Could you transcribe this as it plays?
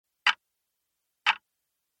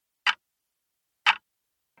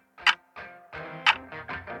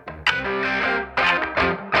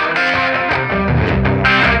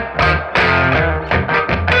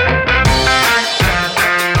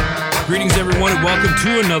everyone, and welcome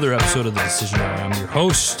to another episode of The Decision Hour. I'm your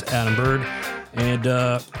host, Adam Bird, and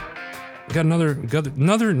we got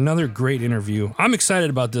another great interview. I'm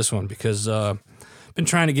excited about this one because I've been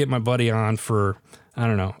trying to get my buddy on for, I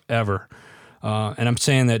don't know, ever. And I'm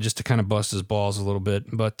saying that just to kind of bust his balls a little bit,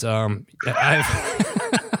 but I'm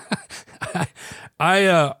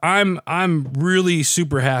really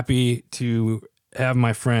super happy to have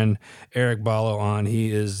my friend Eric Balough on.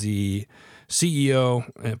 He is the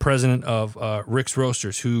CEO and president of Rick's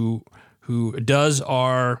Roasters, who does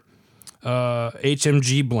our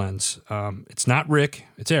HMG blends. It's not Rick,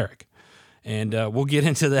 it's Eric, and we'll get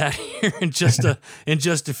into that here in just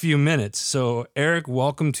a few minutes. So, Eric,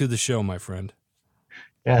 welcome to the show, my friend.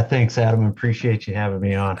 Yeah, thanks, Adam. Appreciate you having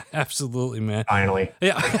me on. Absolutely, man. Finally.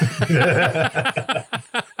 Yeah.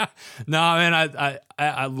 No, man,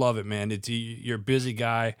 I love it, man. You're a busy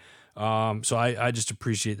guy. So I just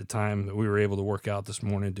appreciate the time that we were able to work out this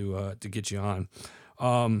morning to get you on.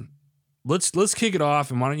 Let's kick it off,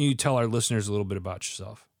 and why don't you tell our listeners a little bit about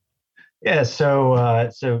yourself? Yeah, so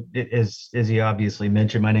as he obviously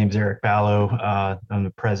mentioned, my name's Eric Balough. I'm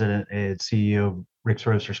the president and CEO of Rick's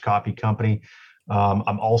Roasters Coffee Company.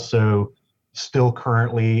 I'm also still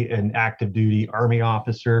currently an active duty Army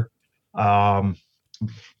officer.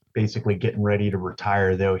 Basically getting ready to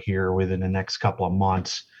retire though here within the next couple of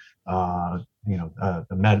months.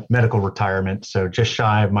 Medical retirement. So just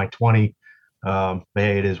shy of my 20. But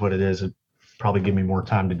hey, it is what it is. It probably give me more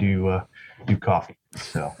time to do coffee.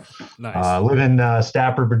 So nice. Live in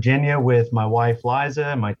Stafford, Virginia with my wife,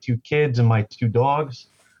 Liza, my 2 kids and my 2 dogs.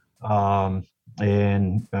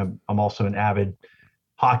 And I'm also an avid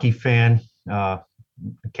hockey fan.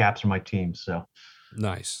 Caps are my team. So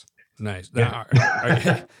nice.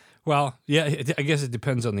 Yeah. Well, yeah, I guess it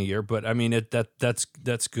depends on the year, but I mean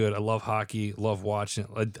that's good. I love hockey, love watching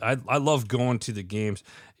it. I love going to the games,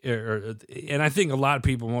 and I think a lot of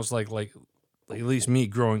people, most like at least me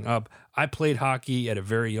growing up, I played hockey at a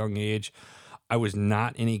very young age. I was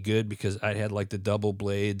not any good because I had like the double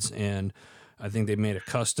blades, and I think they made a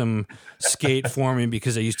custom skate for me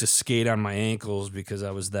because I used to skate on my ankles because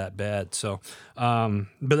I was that bad. So, but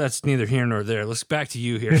that's neither here nor there. Let's back to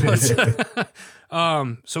you here.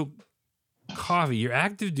 So coffee, you're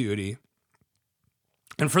active duty.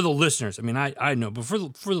 And for the listeners, I mean, I know, but for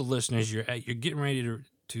the listeners, you're getting ready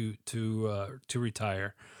to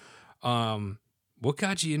retire. What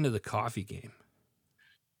got you into the coffee game?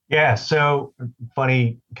 Yeah. So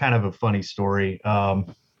kind of a funny story.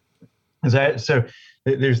 There's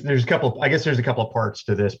a couple, I guess there's a couple of parts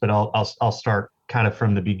to this, but I'll start kind of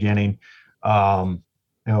from the beginning.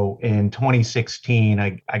 In 2016,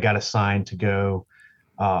 I got assigned to go,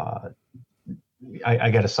 I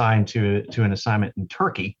got assigned to an assignment in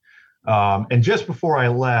Turkey. And just before I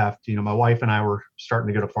left, my wife and I were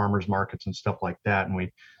starting to go to farmers markets and stuff like that. And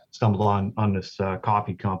we stumbled on this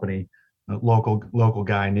coffee company, a local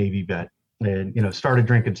guy, Navy vet, and, started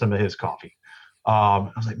drinking some of his coffee. I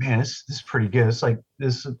was like, man, this is pretty good. It's like,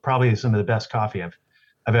 this is probably some of the best coffee I've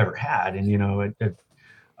ever had. And,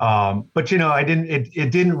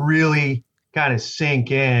 it didn't really kind of sink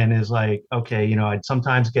in as like, okay, I'd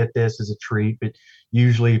sometimes get this as a treat, but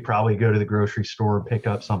usually probably go to the grocery store and pick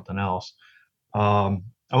up something else. I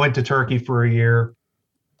went to Turkey for a year.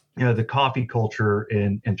 The coffee culture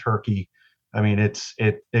in Turkey, I mean,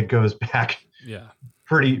 it goes back. Yeah.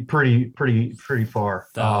 Pretty far.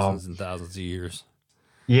 Thousands and thousands of years.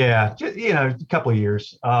 Yeah, a couple of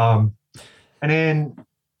years. And then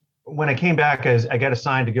when I came back, I got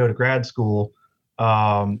assigned to go to grad school. So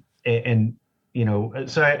I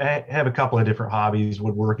have a couple of different hobbies.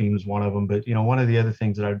 Woodworking was one of them. But, one of the other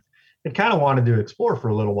things that I kind of wanted to explore for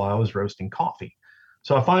a little while was roasting coffee.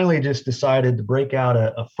 So I finally just decided to break out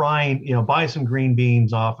a frying, buy some green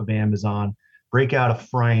beans off of Amazon, break out a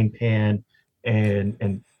frying pan,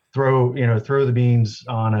 and throw the beans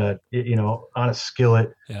on a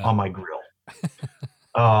skillet on my grill.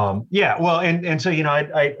 So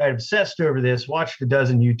I obsessed over this, watched a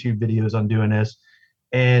dozen YouTube videos on doing this,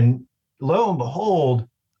 and lo and behold,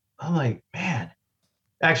 I'm like, man,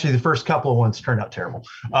 actually the first couple of ones turned out terrible.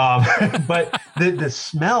 But the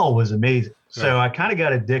smell was amazing. So I kind of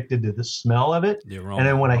got addicted to the smell of it. And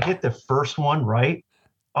then when I hit the first one right,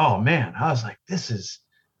 oh man, I was like, this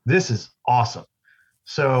is awesome.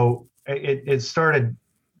 So it started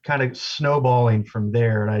kind of snowballing from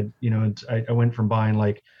there. And I went from buying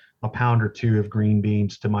like a pound or 2 of green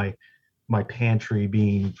beans to my pantry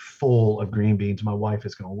being full of green beans. My wife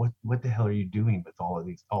is going, what the hell are you doing with all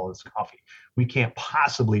this coffee? We can't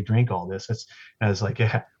possibly drink all this. And I was like,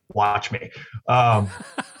 yeah, watch me.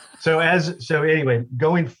 So anyway,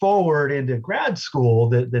 going forward into grad school,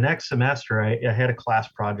 the next semester, I had a class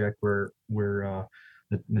project where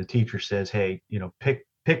the teacher says, hey, pick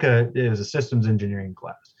it was a systems engineering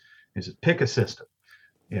class. He says, pick a system,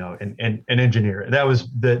 and engineer it. That was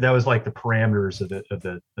like the parameters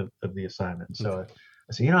of the assignment. So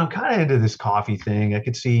I said, I'm kind of into this coffee thing. I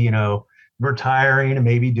could see, retiring and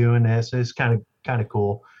maybe doing this. It's kind of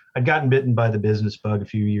cool. I'd gotten bitten by the business bug a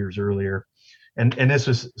few years earlier. And this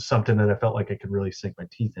was something that I felt like I could really sink my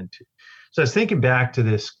teeth into. So I was thinking back to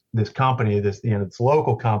this company, this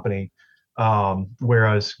local company, where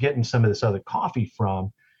I was getting some of this other coffee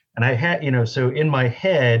from. And I had, so in my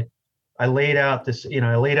head, I laid out this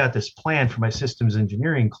plan for my systems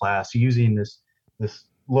engineering class using this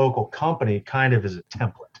local company kind of as a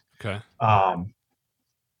template. Okay.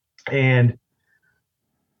 And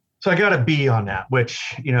so I got a B on that, which,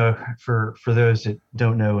 for those that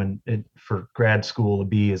don't know, and for grad school, a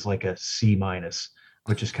B is like a C minus,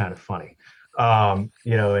 which is kind of funny. And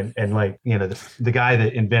like, the guy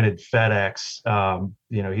that invented FedEx,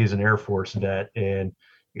 he's an Air Force vet, and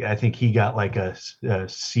I think he got like a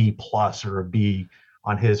C plus or a B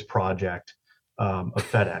on his project of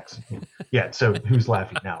FedEx. Yeah. So who's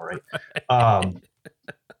laughing now, right?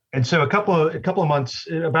 And so a couple of months,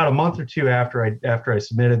 about a month or two after I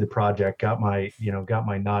submitted the project, got my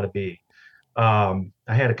not a B. I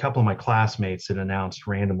had a couple of my classmates that announced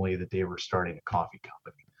randomly that they were starting a coffee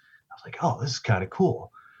company. I was like, oh, this is kind of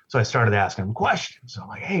cool. So I started asking them questions. So I'm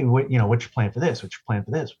like, hey, what's your plan for this? What's your plan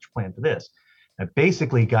for this? What's your plan for this? I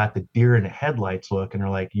basically got the deer in the headlights look, and they're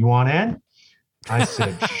like, you want in? I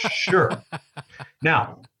said, sure.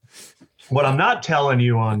 Now, what I'm not telling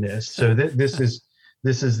you on this, so this is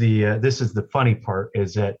the funny part,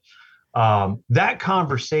 is that that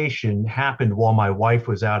conversation happened while my wife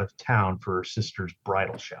was out of town for her sister's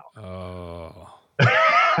bridal shower. Oh.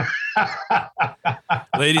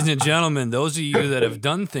 Ladies and gentlemen, those of you that have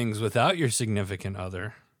done things without your significant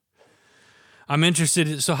other, I'm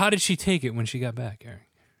interested. So how did she take it when she got back, Eric?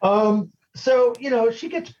 So, she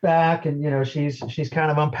gets back and, she's kind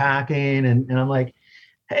of unpacking and I'm like,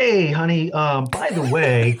 hey, honey, by the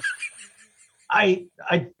way, I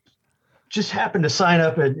just happened to sign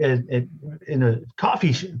up in a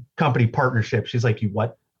coffee company partnership. She's like, you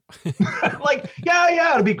what? I'm like,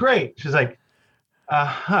 yeah, it'll be great. She's like,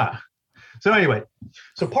 uh-huh. So anyway,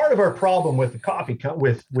 so part of our problem with the coffee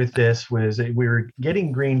with this was that we were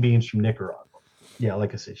getting green beans from Nicaragua. Yeah,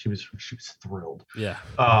 like I said, she was thrilled. Yeah.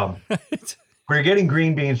 We were getting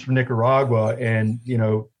green beans from Nicaragua, and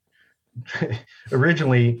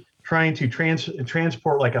originally trying to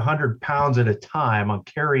transport like 100 pounds at a time on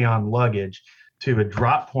carry-on luggage to a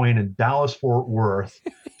drop point in Dallas Fort Worth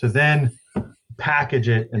to then package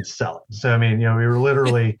it and sell it. So I mean, we were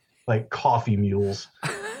literally like coffee mules.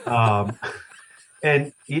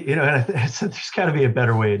 And and I said there's got to be a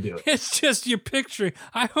better way to do it. It's just you're picturing.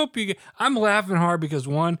 I hope you. I'm laughing hard because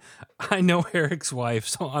one, I know Eric's wife,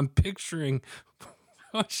 so I'm picturing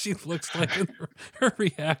what she looks like in her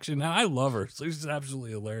reaction. Now I love her, so she's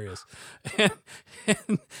absolutely hilarious. And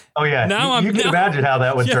oh yeah, now you can imagine how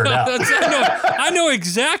that would turn out. I know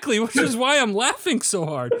exactly, which is why I'm laughing so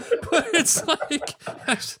hard. But it's like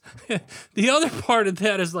the other part of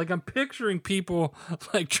that is like I'm picturing people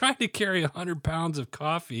like trying to carry 100 pounds of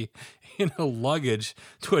coffee in a luggage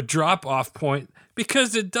to a drop-off point.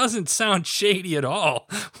 Because it doesn't sound shady at all.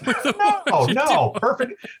 No,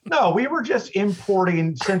 perfect. No, we were just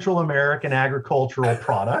importing Central American agricultural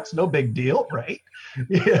products. No big deal, right?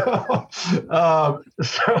 So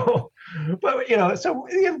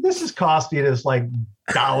this is costing us like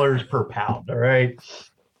dollars per pound. All right.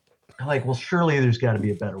 I'm like, well, surely there's got to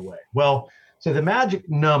be a better way. Well, so the magic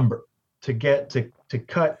number to get to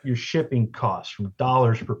cut your shipping costs from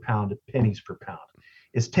dollars per pound to pennies per pound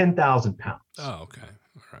is 10,000 pounds. Oh, okay.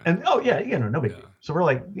 All right. And no big deal. So we're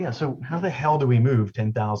like, so how the hell do we move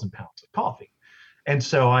 10,000 pounds of coffee? And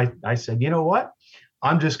so I said, you know what?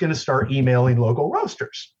 I'm just going to start emailing local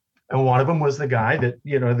roasters. And one of them was the guy that,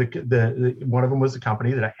 one of them was the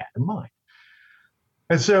company that I had in mind.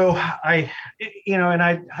 And so I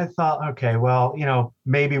thought, okay, well,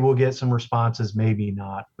 maybe we'll get some responses, maybe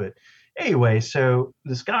not. But anyway, so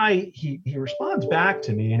this guy, he responds back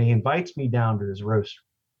to me and he invites me down to his roaster.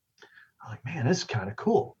 I'm like, man, this is kind of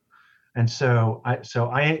cool. And so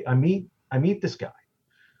I meet this guy.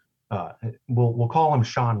 We'll call him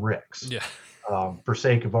Sean Ricks, for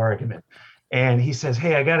sake of argument. And he says,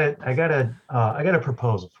 hey, I got a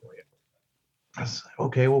proposal for you. I said,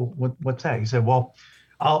 okay, well, what's that? He said, well,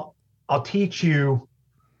 I'll teach you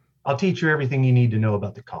everything you need to know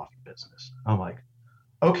about the coffee business. I'm like,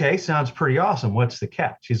 okay, sounds pretty awesome. What's the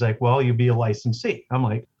catch? He's like, well, you'll be a licensee. I'm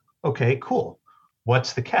like, okay, cool.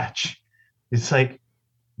 What's the catch? It's like,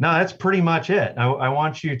 no, that's pretty much it. I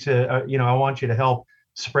want you to, I want you to help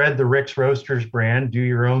spread the Rick's Roasters brand, do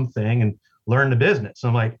your own thing, and learn the business.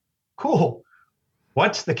 I'm like, cool.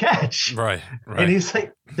 What's the catch? Right. And he's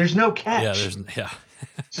like, there's no catch. Yeah.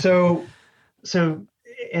 so, so,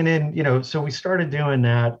 and then, so we started doing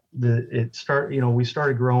that. We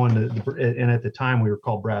started growing and at the time we were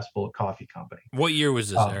called Brass Bullet Coffee Company. What year was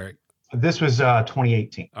this, Eric? This was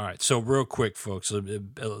 2018. All right. So real quick, folks, so,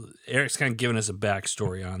 Eric's kind of giving us a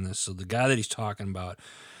backstory on this. So the guy that he's talking about,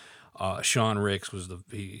 Sean Ricks,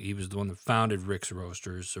 he was the one that founded Rick's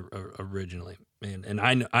Roasters originally, and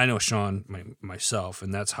I know Sean myself,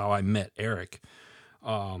 and that's how I met Eric.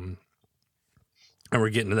 And we're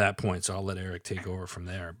getting to that point, so I'll let Eric take over from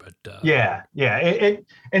there. But yeah,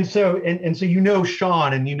 and so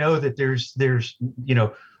Sean, and that there's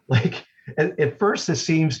like. At first, it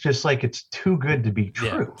seems just like it's too good to be true.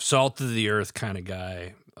 Yeah, salt of the earth kind of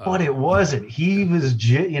guy. But it wasn't. He was,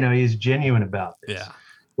 he's genuine about this. Yeah.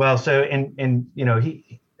 Well, so we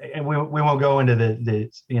won't go into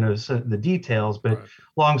the details, but right.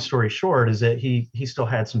 Long story short is that he still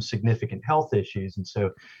had some significant health issues, and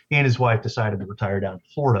so he and his wife decided to retire down to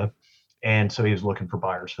Florida, and so he was looking for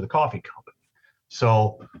buyers for the coffee company.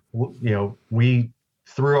 So we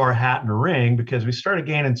threw our hat in the ring because we started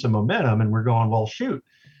gaining some momentum, and we're going, well, shoot,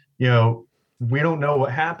 we don't know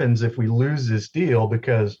what happens if we lose this deal,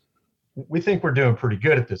 because we think we're doing pretty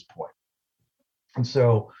good at this point. And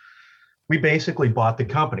so we basically bought the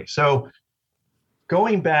company. So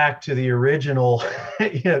going back to the original,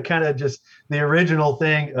 kind of just the original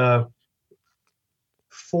thing of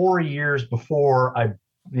 4 years before I,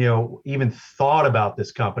 even thought about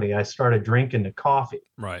this company, I started drinking the coffee.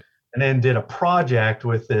 Right. And then did a project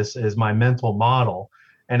with this as my mental model.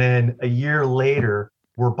 And then a year later,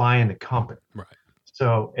 we're buying the company. Right.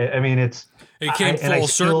 So, I mean, it came full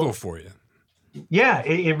circle for you. Yeah,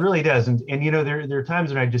 it really does. And there are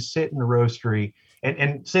times when I just sit in the roastery,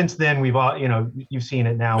 and since then we've all, you've seen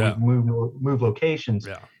it now, yeah. We've moved locations.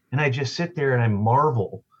 Yeah. And I just sit there and I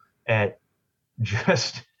marvel at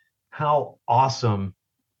just how awesome,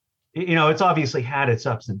 it's obviously had its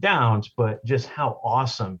ups and downs, but just how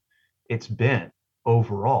awesome it's been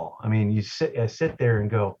overall. I mean, I sit there and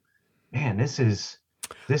go, man, this is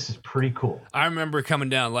pretty cool. I remember coming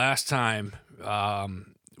down last time.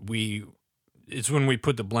 It's when we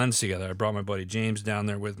put the blends together. I brought my buddy James down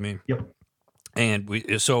there with me. Yep. And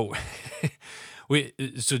just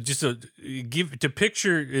to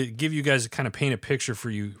give you guys kind of paint a picture for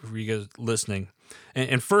you guys listening.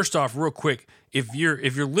 And first off, real quick, if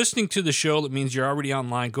you're listening to the show, that means you're already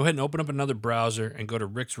online. Go ahead and open up another browser and go to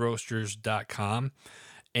ricksroasters.com,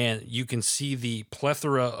 and you can see the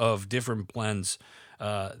plethora of different blends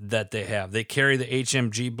that they have. They carry the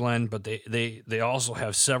HMG blend, but they also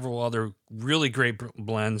have several other really great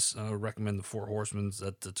blends. I would recommend the Four Horsemen's.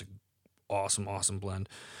 That's an awesome blend.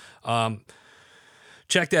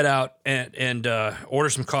 Check that out and order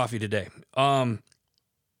some coffee today. I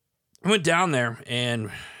went down there, and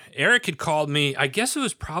Eric had called me. I guess it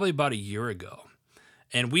was probably about a year ago,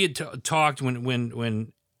 and we had talked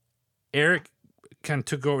when Eric kind of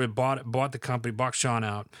took over, bought the company, bought Sean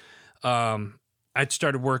out. I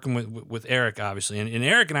started working with Eric, obviously, and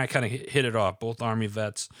Eric and I kind of hit it off. Both Army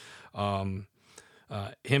vets.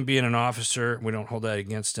 Him being an officer, we don't hold that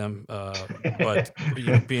against him, but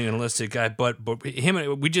being an enlisted guy. But him,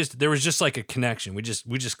 there was just like a connection. We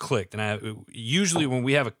just clicked. And usually when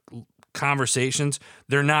we have conversations,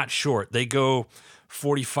 they're not short. They go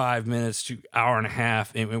 45 minutes to hour and a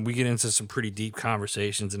half, and we get into some pretty deep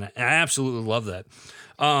conversations. And I absolutely love that.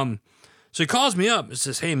 So he calls me up and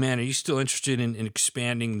says, "Hey man, are you still interested in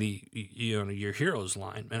expanding the your Heroes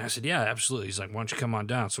line?" And I said, "Yeah, absolutely." He's like, "Why don't you come on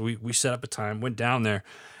down?" So we set up a time, went down there,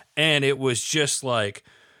 and it was just like,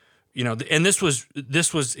 and this was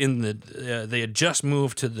in the they had just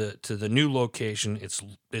moved to the new location.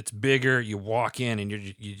 It's bigger. You walk in and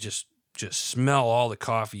you just smell all the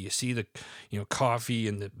coffee. You see the coffee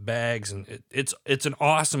in the bags, and it's an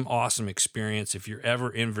awesome experience. If you're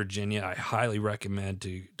ever in Virginia, I highly recommend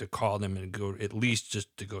to call them and go, at least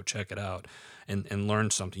just to go check it out and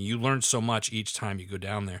learn something. You learn so much each time you go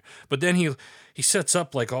down there. But then he sets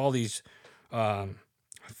up like all these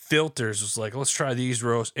filters. It's like, let's try these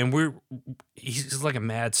roasts, and he's like a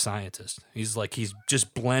mad scientist. He's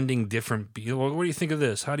just blending different. Well, what do you think of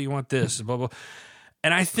this? How do you want this? Blah blah.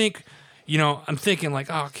 And I think, I'm thinking like,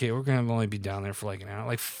 oh, okay, we're going to only be down there for like an hour,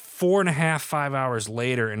 like 4.5, 5 hours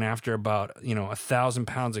later. And after about, 1,000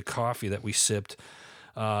 pounds of coffee that we sipped,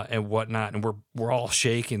 and whatnot, and we're all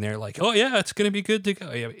shaking there like, oh yeah, it's gonna be good to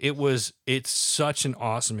go. Yeah, it's such an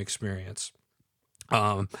awesome experience.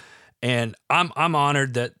 And I'm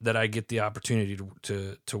honored that I get the opportunity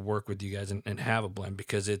to work with you guys and have a blend,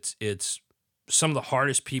 because it's some of the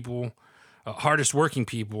hardest people, hardest working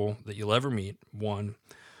people that you'll ever meet. One,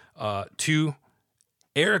 two,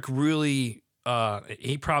 Eric really,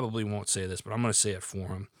 he probably won't say this, but I'm going to say it for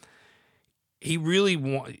him. He really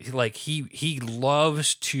he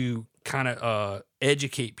loves to kind of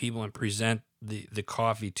educate people and present the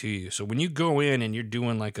coffee to you. So when you go in and you're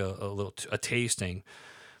doing like a tasting,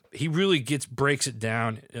 he really breaks it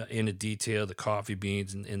down into detail, the coffee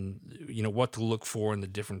beans and what to look for in the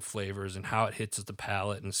different flavors and how it hits the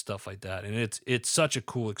palate and stuff like that. And it's such a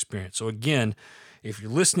cool experience. So again, if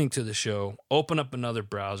you're listening to the show, open up another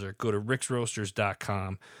browser, go to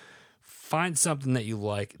ricksroasters.com, find something that you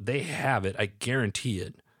like. They have it, I guarantee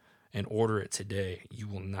it, and order it today. You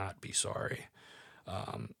will not be sorry.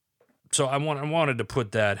 So I wanted to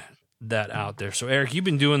put that out there. So Eric, you've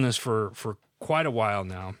been doing this for quite a while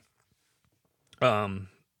now.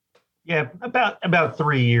 Yeah, about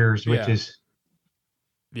 3 years, which is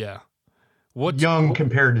young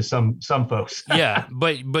compared to some folks. Yeah,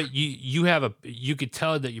 but you could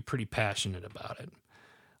tell that you're pretty passionate about it.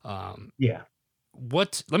 Yeah.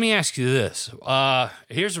 Let me ask you this.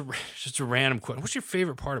 Here's just a random question. What's your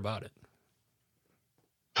favorite part about it?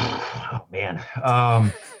 Oh man.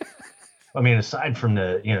 I mean, aside from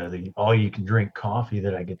the all you can drink coffee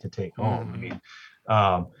that I get to take home. I mean,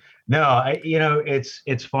 no,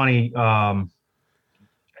 it's funny.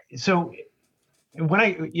 So when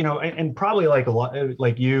and probably like a lot,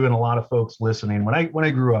 like you and a lot of folks listening, when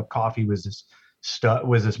I grew up, coffee was this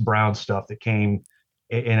brown stuff that came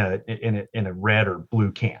in a red or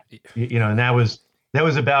blue can, and that was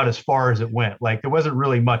about as far as it went. Like there wasn't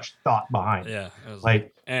really much thought behind it. Yeah, it was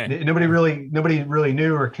like nobody really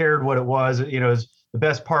knew or cared what it was. It was the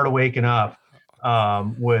best part of waking up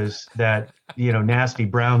was that nasty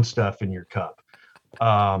brown stuff in your cup,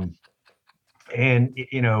 and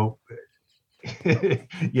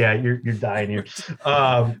yeah, you're dying here.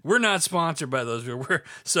 We're not sponsored by those.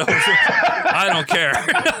 So I don't care.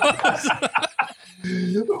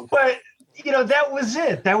 But that was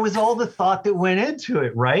it. That was all the thought that went into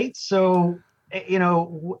it, right? So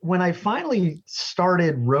when I finally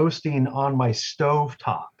started roasting on my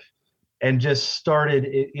stovetop and just started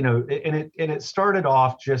it started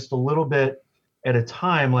off just a little bit at a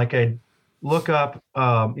time. Like I'd look up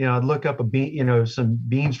a bean, some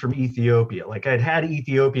beans from Ethiopia. Like I'd had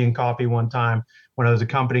Ethiopian coffee one time when I was a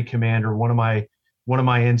company commander. One of my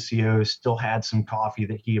NCOs still had some coffee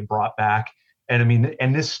that he had brought back. And I mean,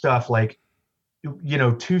 and this stuff, like,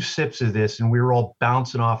 2 sips of this and we were all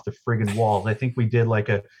bouncing off the friggin' walls. I think we did like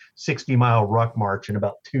a 60-mile ruck march in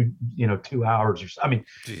about 2 hours or so. I mean,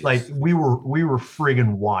 jeez. Like we were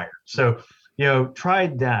friggin' wired. So,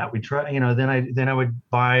 tried that. We tried, then I would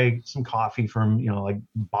buy some coffee from, like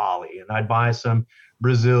Balough, and I'd buy some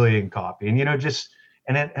Brazilian coffee and,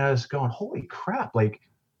 and I was going, holy crap. Like,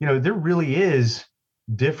 there really is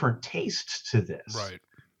different tastes to this. Right.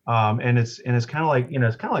 And it's kind of like,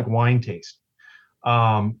 it's kind of like wine taste.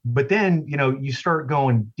 But then, you start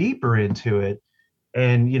going deeper into it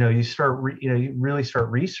and, you start, you really start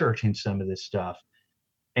researching some of this stuff.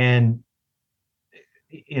 And,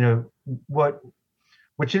 what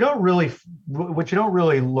you don't really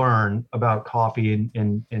learn about coffee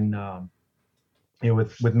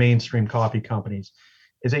with mainstream coffee companies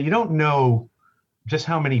is that you don't know just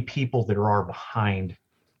how many people there are behind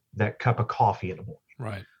that cup of coffee in the morning.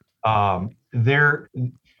 Right.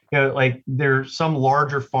 There's some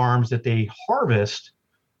larger farms that they harvest.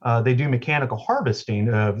 They do mechanical harvesting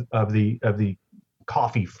of the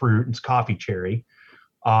coffee fruit. It's coffee cherry,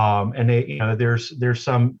 and they there's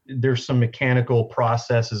some mechanical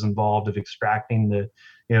processes involved of extracting the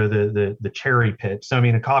cherry pits. So I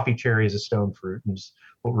mean, a coffee cherry is a stone fruit, and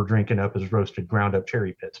what we're drinking up is roasted, ground up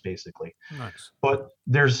cherry pits, basically. Nice. But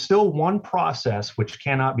there's still one process which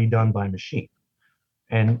cannot be done by machine,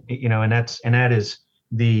 and that is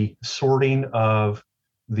the sorting of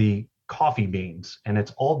the coffee beans, and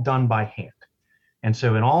it's all done by hand. And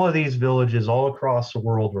so in all of these villages all across the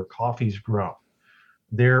world where coffee's grown,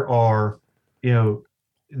 there are,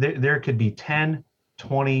 there could be 10,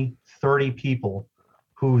 20, 30 people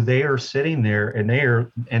who they are sitting there and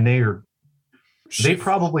they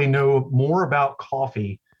probably know more about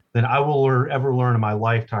coffee than I will ever learn in my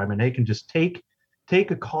lifetime. And they can just take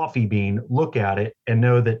a coffee bean, look at it and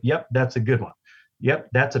know that, yep, that's a good one. Yep,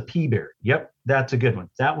 that's a pea berry. Yep, that's a good one.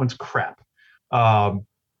 That one's crap. And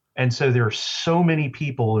so there are so many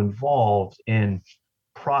people involved in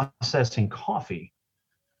processing coffee.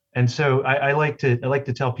 And so I like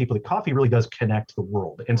to tell people that coffee really does connect the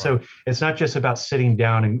world. And so it's not just about sitting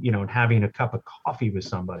down and, and having a cup of coffee with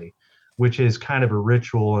somebody, which is kind of a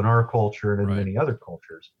ritual in our culture and in many other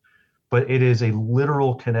cultures, but it is a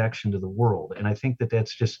literal connection to the world. And I think that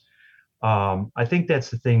that's just, I think that's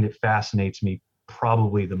the thing that fascinates me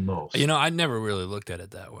probably the most. I never really looked at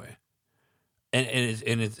it that way.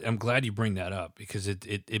 I'm glad you bring that up, because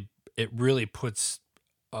it really puts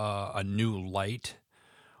a new light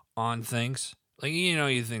on things. Like,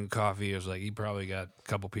 you think coffee is like, you probably got a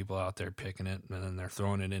couple people out there picking it, and then they're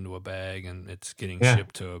throwing it into a bag and it's getting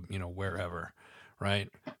shipped to, wherever. Right.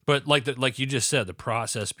 But like you just said, the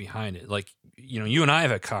process behind it, like, you and I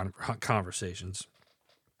have had conversations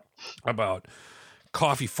about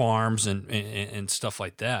coffee farms and stuff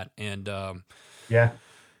like that. And,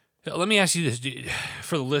 let me ask you this,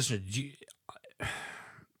 for the listener,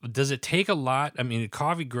 does it take a lot? I mean,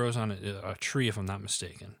 coffee grows on a tree, if I'm not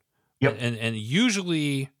mistaken. Yep. And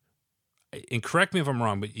usually, and correct me if I'm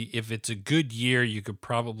wrong, but if it's a good year, you could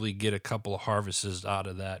probably get a couple of harvests out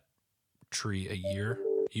of that tree a year,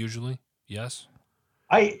 usually. Yes?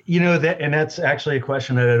 That's actually a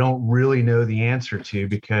question that I don't really know the answer to,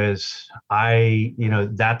 because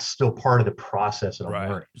that's still part of the process that I'm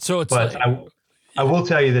learning. So it's but I will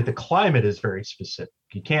tell you that the climate is very specific.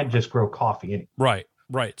 You can't just grow coffee anywhere.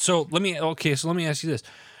 Right. So let me ask you this.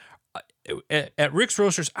 At Rick's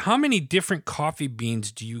Roasters, how many different coffee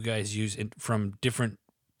beans do you guys use from different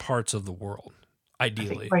parts of the world,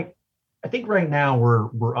 ideally? I think right now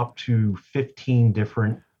we're up to 15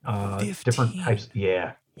 different 15? Different types.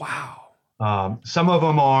 Yeah. Wow. Some of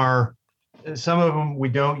them we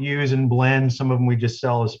don't use in blends. Some of them we just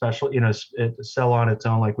sell as special, sell on its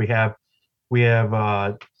own. Like we have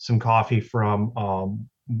some coffee from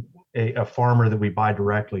a farmer that we buy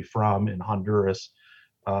directly from in Honduras.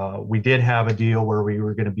 We did have a deal where we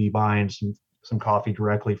were going to be buying some coffee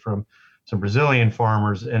directly from some Brazilian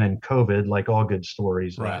farmers, and in COVID, like all good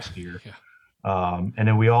stories last year. Yeah. And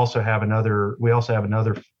then we also have another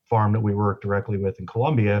farm that we work directly with in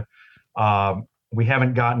Colombia. We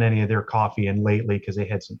haven't gotten any of their coffee in lately because they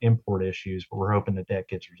had some import issues, but we're hoping that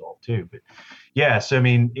gets resolved too. But yeah, so I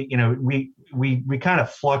mean, we kind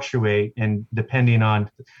of fluctuate, and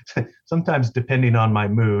sometimes depending on my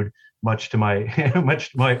mood, much to my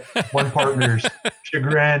one partner's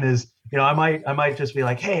chagrin, is I might just be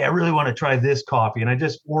like, hey, I really want to try this coffee, and I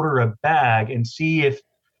just order a bag and see if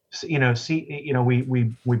we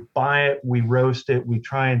buy it, we roast it, we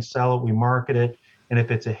try and sell it, we market it. And if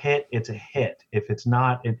it's a hit, it's a hit. If it's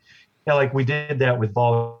not, like we did that with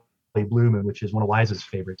Balough Blue Moon, which is one of Liza's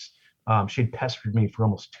favorites. She'd pestered me for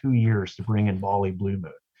almost 2 years to bring in Balough Blue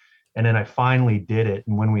Moon. And then I finally did it.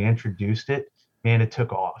 And when we introduced it, man, it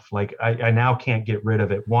took off. Like I now can't get rid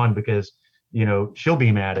of it. One, because, she'll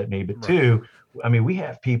be mad at me. But two, I mean, we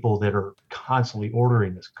have people that are constantly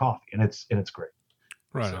ordering this coffee, and it's great.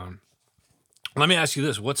 Right on. Let me ask you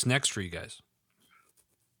this. What's next for you guys?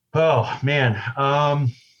 Oh, man.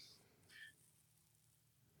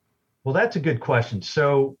 Well, that's a good question.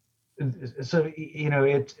 So, it's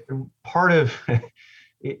part of,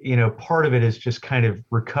 part of it is just kind of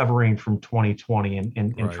recovering from 2020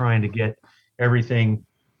 and trying to get everything,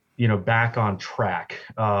 back on track.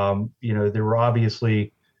 There were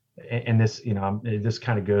obviously, and this, this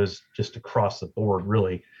kind of goes just across the board,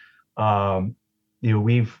 really.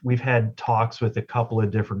 We've had talks with a couple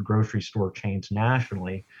of different grocery store chains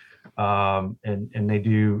nationally, and they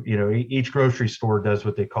do, each grocery store does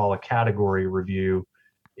what they call a category review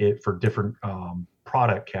for different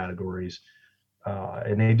product categories,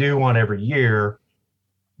 and they do one every year.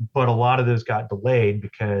 But a lot of those got delayed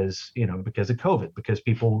because of COVID, because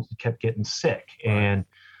people kept getting sick, and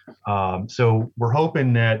so we're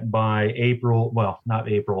hoping that by April, well, not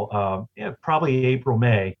April, probably April,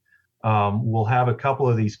 May. We'll have a couple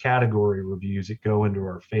of these category reviews that go into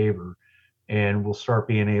our favor, and we'll start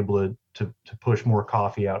being able to push more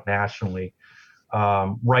coffee out nationally.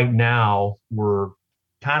 Right now, we're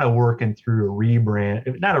kind of working through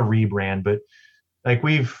not a rebrand, but like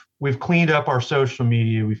we've cleaned up our social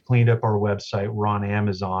media, we've cleaned up our website, we're on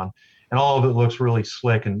Amazon, and all of it looks really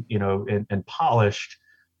slick and and polished,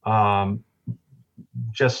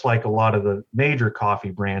 just like a lot of the major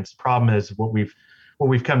coffee brands. The problem is what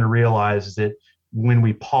we've come to realize is that when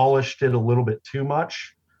we polished it a little bit too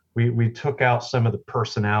much, we took out some of the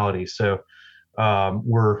personality. So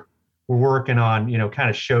we're working on, kind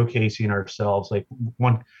of showcasing ourselves. Like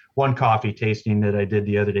one coffee tasting that I did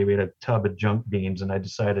the other day, we had a tub of junk beans, and I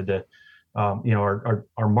decided to, our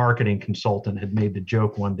marketing consultant had made the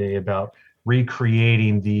joke one day about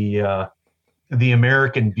recreating the the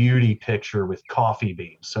American Beauty picture with coffee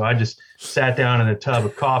beans. So I just sat down in a tub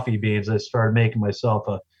of coffee beans. I started making myself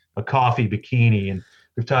a coffee bikini, and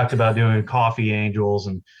we've talked about doing coffee angels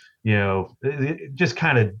and, just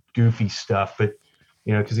kind of goofy stuff. But,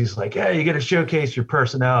 because he's like, yeah, you got to showcase your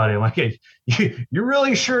personality. I'm like, hey, you're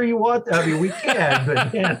really sure you want that? I mean, we can,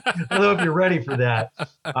 but man, I don't know if you're ready for that.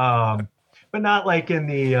 But not like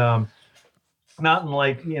not in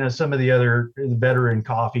like, some of the other veteran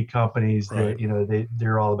coffee companies that, Right.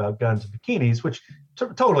 they're all about guns and bikinis, which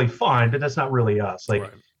totally fine, but that's not really us. Like,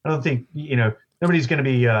 Right. I don't think, nobody's going to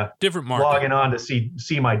be Different market. logging on to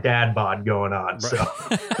see my dad bod going on. Right. So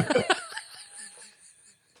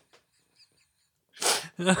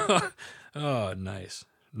Oh, nice.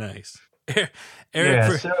 Eric,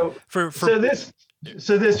 yeah. for So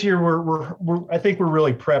this year we're I think we're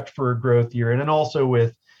really prepped for a growth year, and then also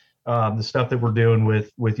with the stuff that we're doing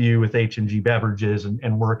with you with H&G Beverages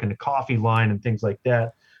and working the coffee line and things like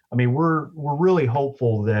that. I mean, we're really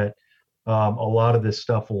hopeful that a lot of this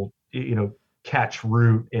stuff will catch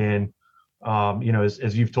root, and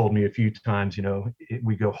as you've told me a few times,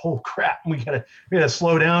 we go, oh crap, we gotta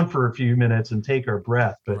slow down for a few minutes and take our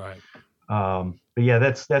breath. right. But yeah,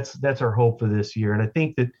 that's our hope for this year, and I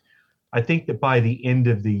think that by the end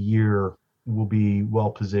of the year we'll be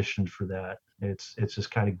well positioned for that. It's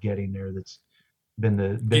just kind of getting there. That's been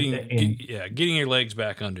getting your legs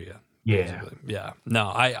back under you. Yeah. Basically. Yeah. No,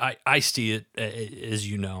 I see it, as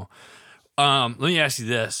you know. Let me ask you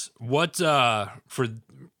this: what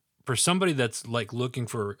for somebody that's like looking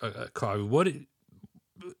for a coffee,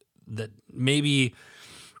 that maybe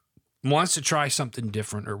wants to try something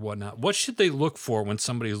different or whatnot, what should they look for when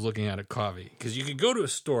somebody's looking at a coffee? Because you could go to a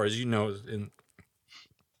store, as you know,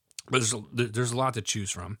 but there's a lot to choose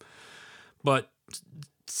from. But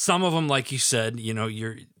some of them, like you said,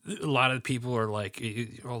 a lot of people are like, you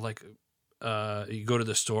go to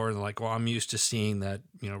the store and they're like, well, I'm used to seeing that,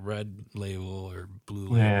 red label or blue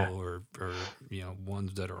label or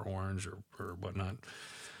ones that are orange or whatnot.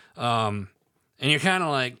 And you're kind of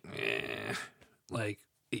like,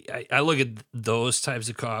 I look at those types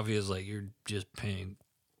of coffee as like, you're just paying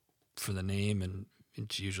for the name, and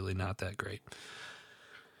it's usually not that great.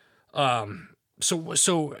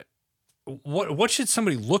 So what should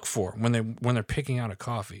somebody look for when they're picking out a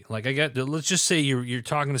coffee? Like, let's just say you're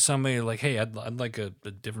talking to somebody like, hey, I'd like a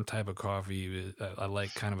different type of coffee. I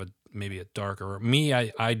like kind of maybe a darker. Me,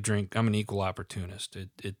 I drink. I'm an equal opportunist.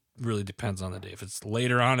 It really depends on the day. If it's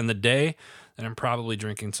later on in the day, then I'm probably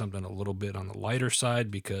drinking something a little bit on the lighter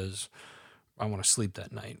side because I want to sleep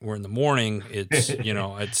that night. Where in the morning, it's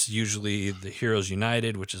it's usually the Heroes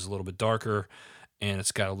United, which is a little bit darker, and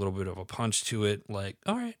it's got a little bit of a punch to it. Like,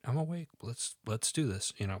 all right, I'm awake. Let's do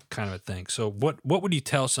this. Kind of a thing. So what would you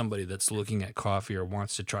tell somebody that's looking at coffee or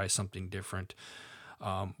wants to try something different?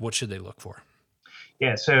 What should they look for?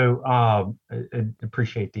 Yeah, so I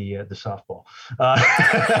appreciate the softball.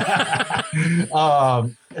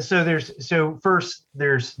 First,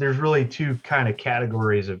 there's really two kind of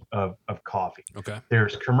categories of coffee. Okay.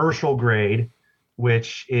 There's commercial grade,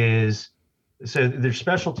 which is there's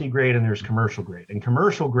specialty grade and there's commercial grade. And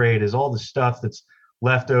commercial grade is all the stuff that's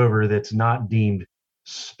left over that's not deemed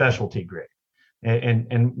specialty grade.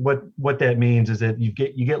 And what that means is that you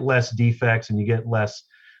get less defects and you get less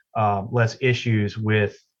issues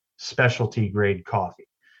with specialty grade coffee.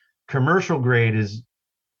 Commercial grade is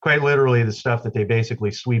quite literally the stuff that they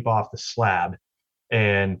basically sweep off the slab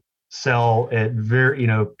and sell at very,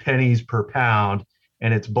 pennies per pound,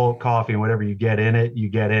 and it's bulk coffee, and whatever you get in it, you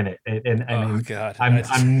get in it. And I mean, God.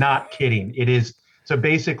 I'm not kidding. It is. So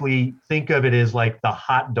basically, think of it as like the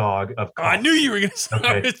hot dog of coffee. I knew you were going to say.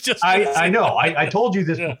 Okay. I know. I told you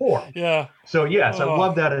this before. Yeah. So yes, I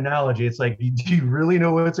love that analogy. It's like, do you really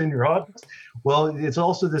know what's in your hot dogs? Well, it's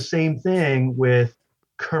also the same thing with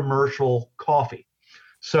commercial coffee.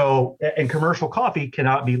 So, and commercial coffee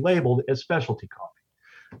cannot be labeled as specialty coffee.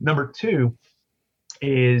 Number two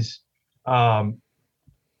is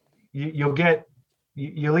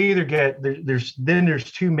you'll either get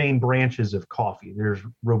there's two main branches of coffee. There's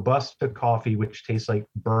Robusta coffee, which tastes like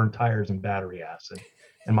burned tires and battery acid,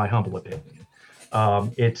 in my humble opinion.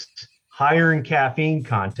 It's higher in caffeine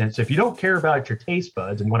content. So if you don't care about your taste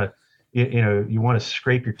buds and want to, you want to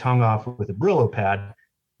scrape your tongue off with a Brillo pad,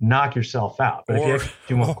 knock yourself out. But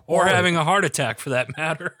or having a heart attack, for that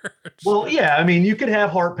matter. Well, yeah, I mean, you could have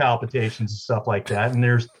heart palpitations and stuff like that. And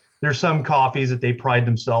there's some coffees that they pride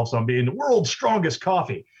themselves on being the world's strongest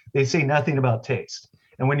coffee. They say nothing about taste.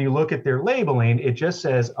 And when you look at their labeling, it just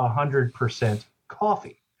says 100%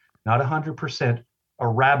 coffee, not 100%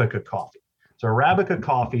 Arabica coffee. So Arabica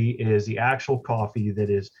coffee is the actual coffee that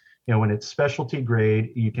is, when it's specialty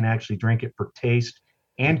grade, you can actually drink it for taste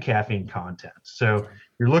and caffeine content. So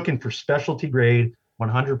you're looking for specialty grade,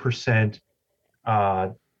 100%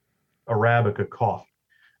 Arabica coffee.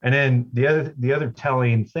 And then the other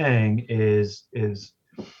telling thing is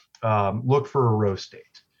look for a roast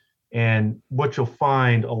date. And what you'll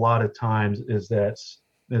find a lot of times is that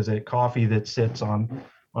coffee that sits on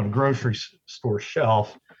a grocery store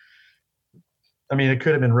shelf. I mean, it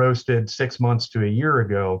could have been roasted 6 months to a year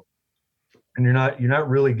ago, and you're not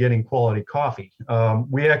really getting quality coffee.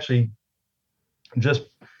 We actually just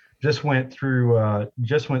went through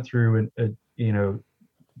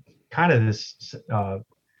kind of this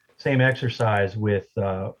same exercise with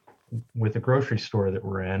the grocery store that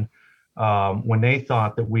we're in, when they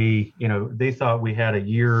thought that we had a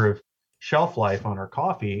year of shelf life on our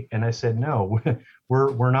coffee, and I said, no,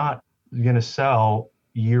 we're not going to sell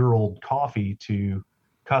year-old coffee to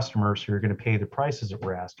customers who are going to pay the prices that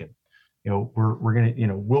we're asking. We're going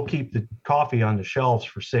to, we'll keep the coffee on the shelves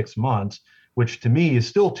for 6 months, which to me is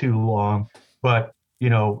still too long, but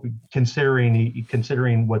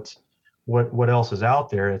considering what else is out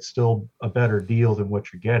there, it's still a better deal than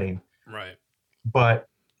what you're getting. Right. But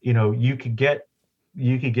you could get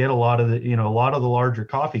a lot of the larger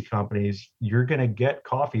coffee companies. You're going to get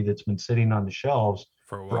coffee that's been sitting on the shelves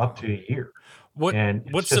for up to a year. What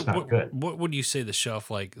would you say the shelf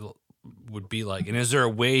would be like? And is there a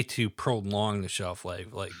way to prolong the shelf life,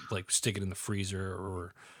 like stick it in the freezer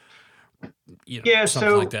or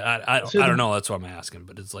something like that? I don't know. That's what I'm asking.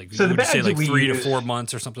 But it's like, would you say like 3 to 4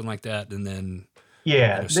 months or something like that, and then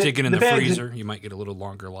stick it in the freezer? You might get a little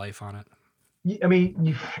longer life on it. I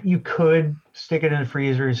mean, you could stick it in the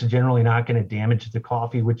freezer. It's generally not going to damage the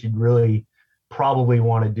coffee. What you'd really probably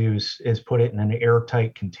want to do is put it in an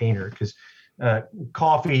airtight container, because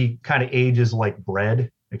coffee kind of ages like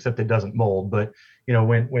bread, except it doesn't mold. But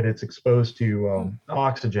when it's exposed to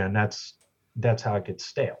oxygen, that's how it gets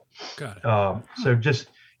stale. Got it. So just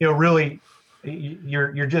really,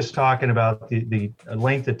 you're just talking about the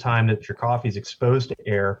length of time that your coffee is exposed to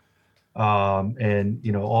air.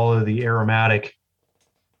 And all of the aromatic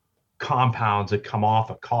compounds that come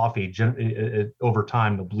off of coffee over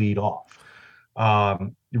time to bleed off.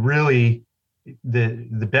 Really,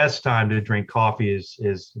 the best time to drink coffee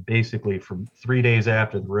is basically from 3 days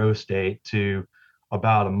after the roast date to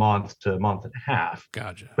about a month to a month and a half.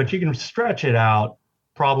 Gotcha. But you can stretch it out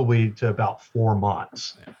probably to about 4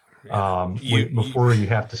 months. Before you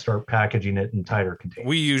have to start packaging it in tighter containers.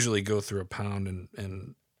 We usually go through a pound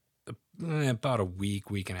and about a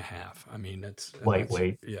week and a half. I mean, that's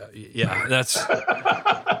lightweight. Yeah. That's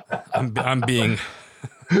I'm being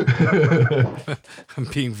I'm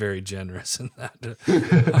being very generous in that.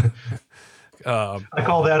 I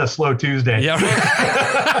call that a slow Tuesday.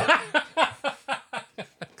 Yeah.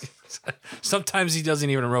 Sometimes he doesn't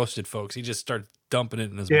even roast it, folks. He just starts dumping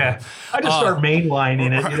it in his mouth. I just start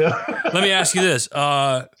mainlining it. Let me ask you this.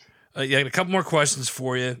 I got a couple more questions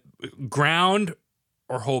for you. Ground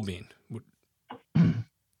or whole bean?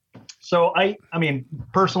 So I mean,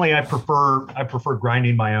 personally, I prefer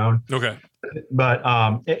grinding my own. Okay. But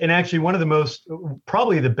and actually, one of the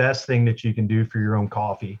probably the best thing that you can do for your own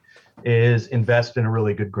coffee is invest in a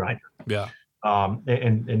really good grinder. Yeah.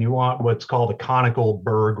 And you want what's called a conical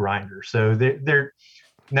burr grinder. So they're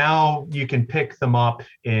now you can pick them up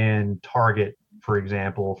in Target, for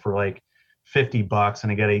example, for like $50,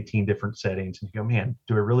 and they got 18 different settings. And you go, man,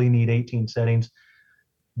 do I really need 18 settings?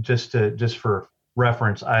 Just for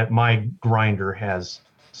reference, my grinder has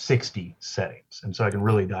 60 settings, and so I can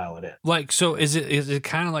really dial it in. Like, so is it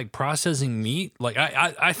kind of like processing meat? Like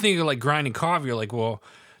I think of like grinding coffee. You're like, well,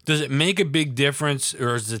 does it make a big difference,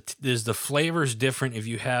 or is the flavors different if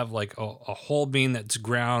you have like a whole bean that's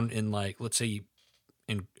ground in, like, let's say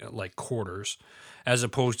in like quarters, as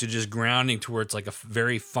opposed to just grounding to where it's like a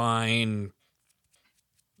very fine,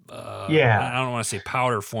 I don't want to say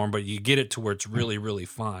powder form, but you get it to where it's really, really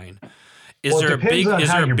fine. So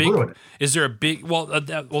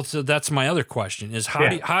that's my other question is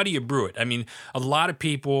how do you brew it? I mean, a lot of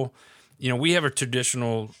people, we have a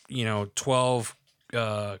traditional, 12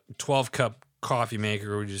 cup coffee maker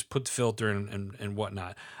where we just put the filter and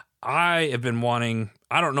whatnot. I have been wanting,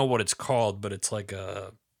 I don't know what it's called, but it's like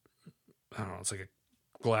it's like a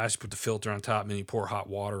glass, you put the filter on top and then you pour hot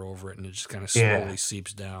water over it and it just kind of slowly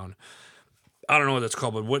seeps down. I don't know what that's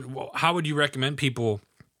called, but how would you recommend people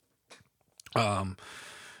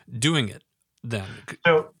doing it then?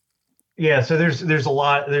 So there's a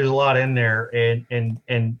lot in there,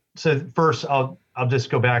 and so first I'll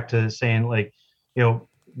just go back to saying, like,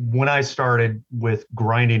 when I started with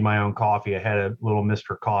grinding my own coffee, I had a little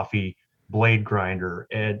Mr. Coffee blade grinder.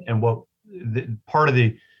 And what part of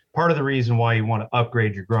the reason why you want to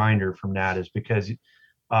upgrade your grinder from that is because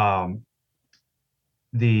um,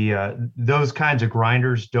 those kinds of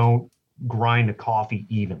grinders don't grind the coffee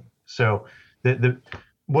even. So the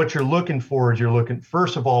what you're looking for is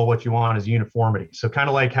first of all, what you want is uniformity. So kind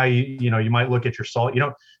of like how you might look at your salt. You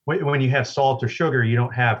don't when you have salt or sugar, you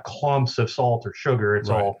don't have clumps of salt or sugar. It's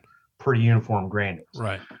Right. all pretty uniform granules.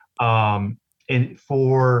 Right. And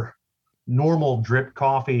for normal drip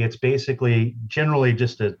coffee, it's basically generally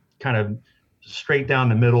just a kind of straight down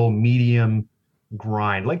the middle medium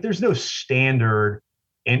grind. Like there's no standard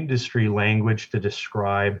industry language to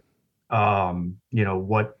describe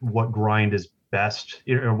what grind is best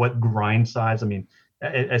or what grind size. I mean,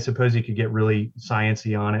 I suppose you could get really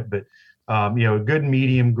sciencey on it, but a good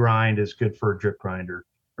medium grind is good for a drip grinder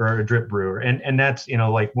or a drip brewer. And that's,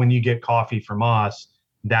 like when you get coffee from us,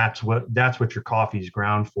 that's what your coffee is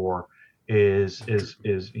ground for is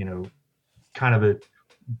kind of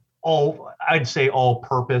I'd say all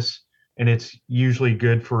purpose, and it's usually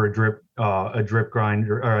good for a drip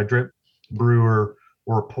grinder or a drip brewer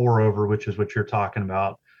or a pour over, which is what you're talking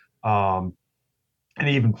about, and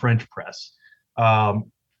even French press.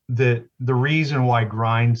 The reason why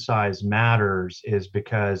grind size matters is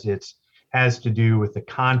because it's has to do with the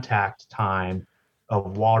contact time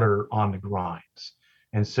of water on the grinds.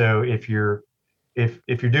 And so if you're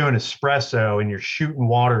doing espresso and you're shooting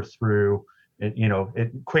water through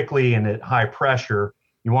it quickly and at high pressure,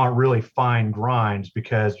 you want really fine grinds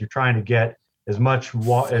because you're trying to get as much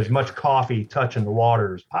coffee touching the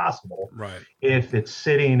water as possible. Right. If it's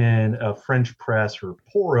sitting in a French press or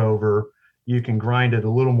pour over, you can grind it a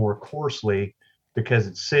little more coarsely because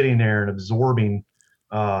it's sitting there and absorbing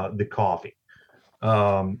the coffee.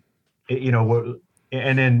 And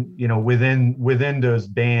then within those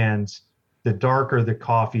bands, the darker the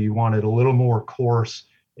coffee, you want it a little more coarse.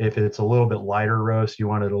 If it's a little bit lighter roast, you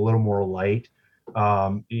want it a little more light.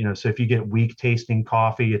 So if you get weak tasting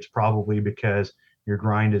coffee, it's probably because your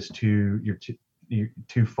grind is too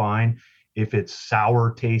fine. If it's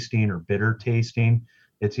sour tasting or bitter tasting,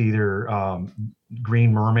 it's either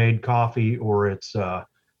Green Mermaid coffee or it's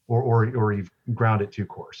or you've ground it too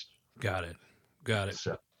coarse. Got it.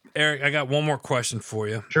 So, Eric, I got one more question for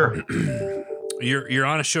you. Sure. You're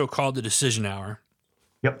on a show called The Decision Hour.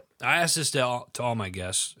 Yep. I asked this to all my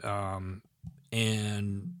guests, and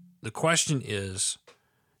the question is,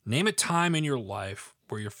 name a time in your life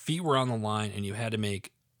where your feet were on the line and you had to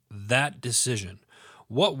make that decision.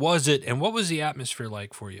 What was it, and what was the atmosphere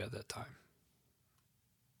like for you at that time?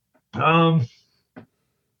 I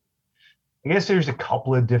guess there's a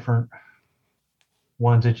couple of different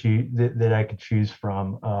ones that I could choose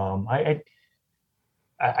from. I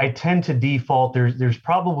tend to default. There's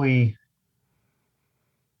probably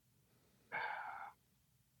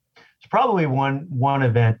one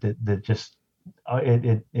event that just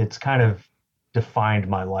it's kind of defined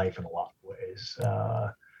my life in a lot of ways.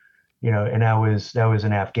 And that was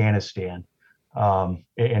in Afghanistan. We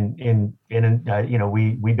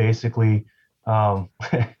basically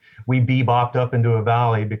we bebopped up into a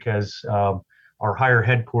valley because our higher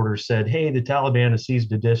headquarters said, "Hey, the Taliban has seized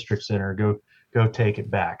the district center. Go take it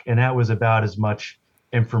back." And that was about as much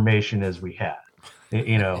information as we had.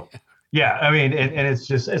 Yeah, I mean, and it's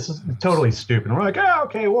totally stupid. And we're like, "Oh,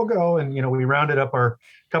 okay, we'll go." And we rounded up a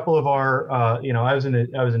couple of our. I was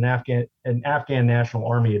an Afghan National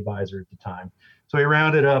Army advisor at the time, so we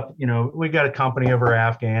rounded up. We got a company of our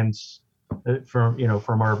Afghans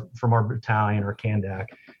from our battalion or Kandak,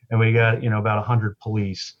 and we got about 100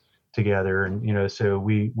 police together, and so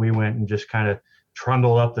we went and just kind of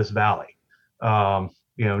trundled up this valley.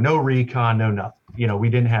 No recon, no nothing. We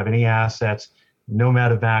didn't have any assets. No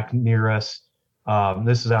medevac near us.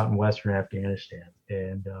 This is out in Western Afghanistan.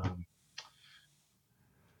 And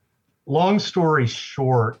long story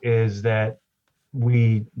short is that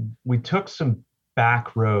we took some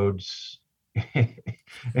back roads and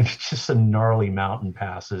just some gnarly mountain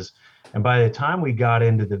passes. And by the time we got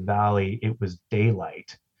into the valley, it was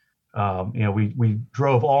daylight. We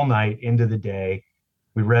drove all night into the day.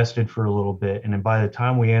 We rested for a little bit. And then by the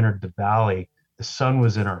time we entered the valley, the sun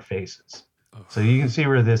was in our faces. So you can see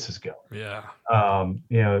where this is going. Yeah.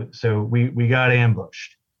 So we got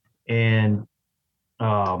ambushed, and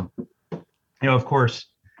of course,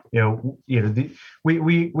 we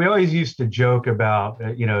always used to joke about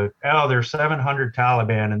there's 700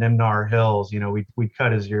 Taliban and them Nar Hills. We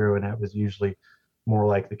cut a zero, and that was usually more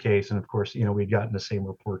like the case. And of course, we'd gotten the same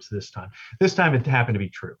reports this time. This time it happened to be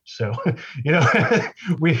true. So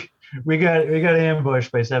we got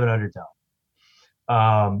ambushed by 700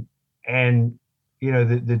 Taliban. And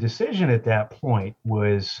the decision at that point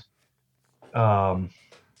was um,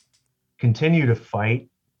 continue to fight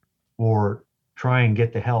or try and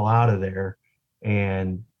get the hell out of there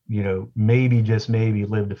and, maybe just maybe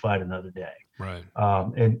live to fight another day. Right.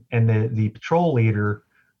 And the patrol leader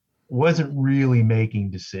wasn't really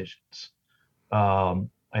making decisions. I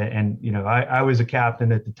was a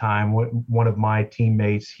captain at the time. One of my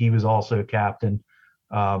teammates, he was also a captain.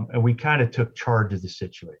 And we kind of took charge of the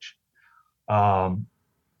situation.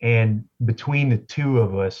 And between the two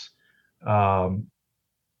of us,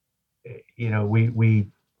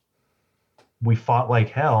 we fought like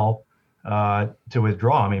hell to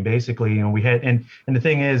withdraw. I mean, basically, we had, and the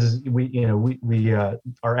thing is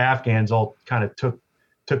our Afghans all kind of took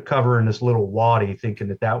cover in this little wadi,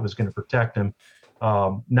 thinking that was going to protect them.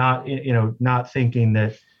 Not thinking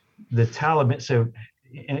that the Taliban. So,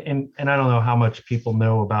 and I don't know how much people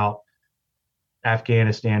know about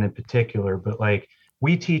Afghanistan in particular, but like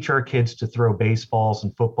we teach our kids to throw baseballs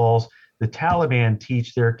and footballs. The Taliban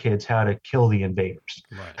teach their kids how to kill the invaders.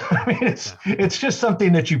 Right. I mean, it's just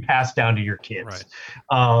something that you pass down to your kids.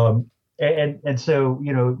 Right. And so,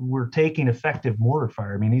 we're taking effective mortar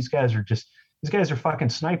fire. I mean, these guys are fucking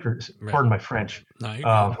snipers. Right. Pardon my French.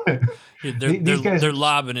 No, they're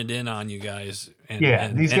lobbing it in on you guys.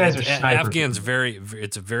 And these guys are snipers. Afghan's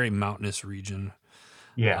it's a very mountainous region.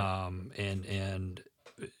 Yeah. And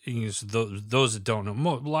those that don't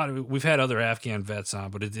know, we've had other Afghan vets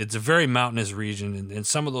on, but it's a very mountainous region, and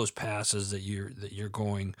some of those passes that you're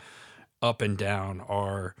going up and down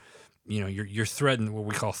are, you're threading what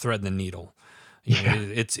we call threading the needle.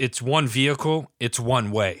 It's one vehicle, it's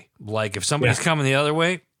one way. Like if somebody's coming the other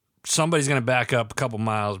way, somebody's going to back up a couple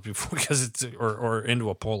miles before because it's or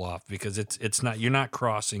into a pull off because it's not, you're not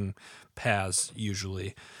crossing paths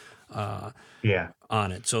usually. On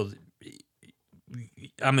it. So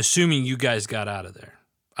I'm assuming you guys got out of there.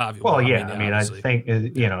 Obviously. Well, yeah. I think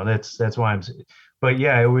that's why I'm. But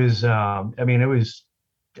yeah, it was. It was.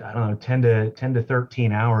 I don't know, 10 to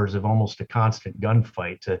 13 hours of almost a constant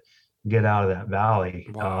gunfight to get out of that valley.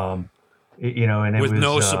 Wow. And it with was,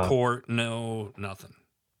 no support, no nothing.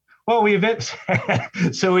 Well, we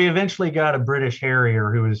eventually got a British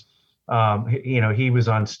Harrier who was. He was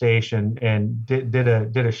on station and did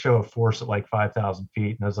a show of force at like 5,000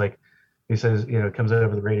 feet, and I was like. He says, comes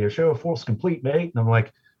over the radio, show of force complete, mate. And I'm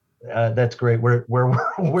like, that's great. Where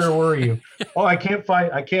were you? Oh, I can't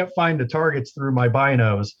find the targets through my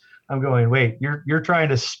binos. I'm going, wait, you're trying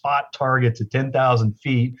to spot targets at 10,000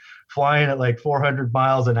 feet, flying at like 400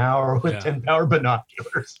 miles an hour with 10 power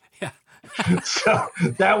binoculars. Yeah. So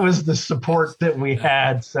that was the support that we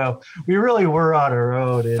had. So we really were on our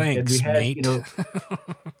own. And we had, mate.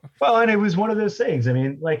 Well, and it was one of those things. I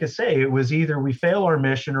mean, like I say, it was either we fail our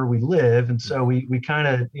mission or we live. And so we kind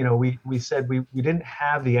of, we said we didn't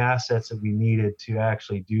have the assets that we needed to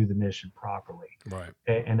actually do the mission properly. Right.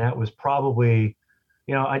 And that was probably,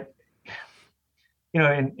 and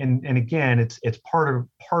again, it's part of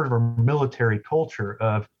our military culture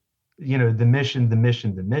of, the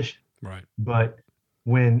mission. Right. But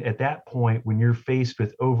at that point, when you're faced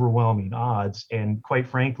with overwhelming odds, and quite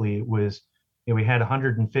frankly, it was, we had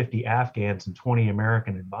 150 Afghans and 20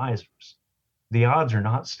 American advisors. The odds are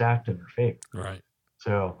not stacked in their favor. Right.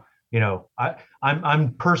 So,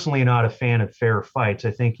 I'm personally not a fan of fair fights.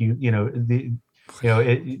 I think the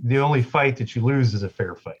only fight that you lose is a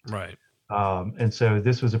fair fight. Right. And so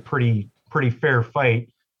this was a pretty fair fight,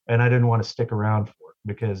 and I didn't want to stick around for it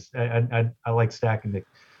because I like stacking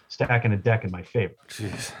a deck in my favor.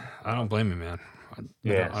 Jeez, I don't blame you, man. I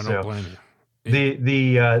don't blame you.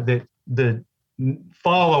 The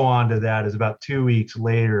follow on to that is about 2 weeks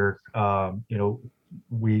later. The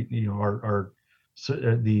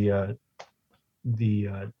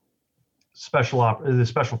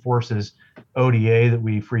special forces ODA that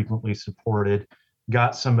we frequently supported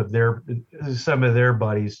got some of their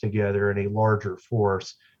buddies together in a larger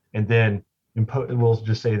force, and then we'll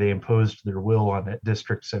just say they imposed their will on that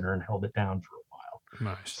district center and held it down for a while.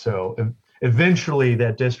 Nice. So eventually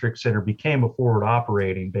that district center became a forward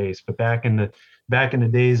operating base, but back in the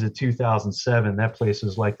days of 2007, that place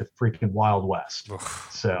was like the freaking Wild West.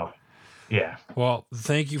 So, yeah. Well,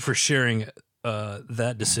 thank you for sharing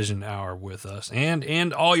that decision hour with us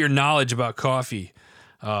and all your knowledge about coffee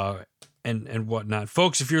and whatnot.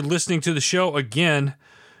 Folks, if you're listening to the show, again,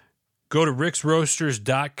 go to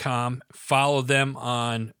ricksroasters.com, follow them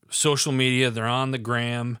on social media. They're on the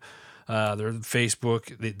gram. They're on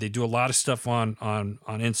Facebook. They do a lot of stuff on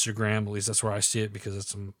Instagram. At least that's where I see it because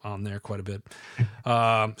it's on there quite a bit.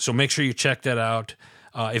 So make sure you check that out.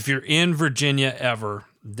 If you're in Virginia ever,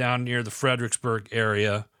 down near the Fredericksburg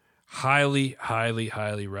area, highly, highly,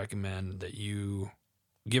 highly recommend that you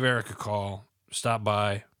give Eric a call, stop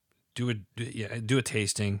by, do a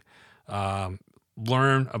tasting,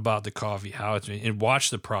 learn about the coffee, how it's made, and watch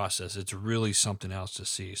the process. It's really something else to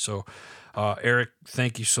see. So, Eric,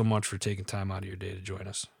 thank you so much for taking time out of your day to join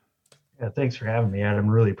us. Yeah, thanks for having me, Adam.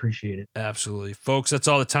 Really appreciate it. Absolutely. Folks, that's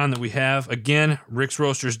all the time that we have. Again,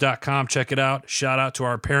 ricksroasters.com. Check it out. Shout out to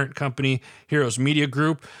our parent company, Heroes Media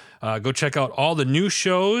Group. Go check out all the new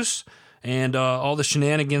shows and all the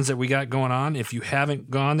shenanigans that we got going on. If you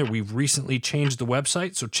haven't gone there, we've recently changed the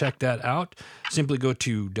website, so check that out. Simply go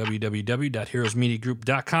to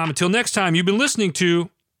www.heroesmediagroup.com. Until next time, you've been listening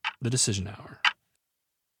to The Decision Hour.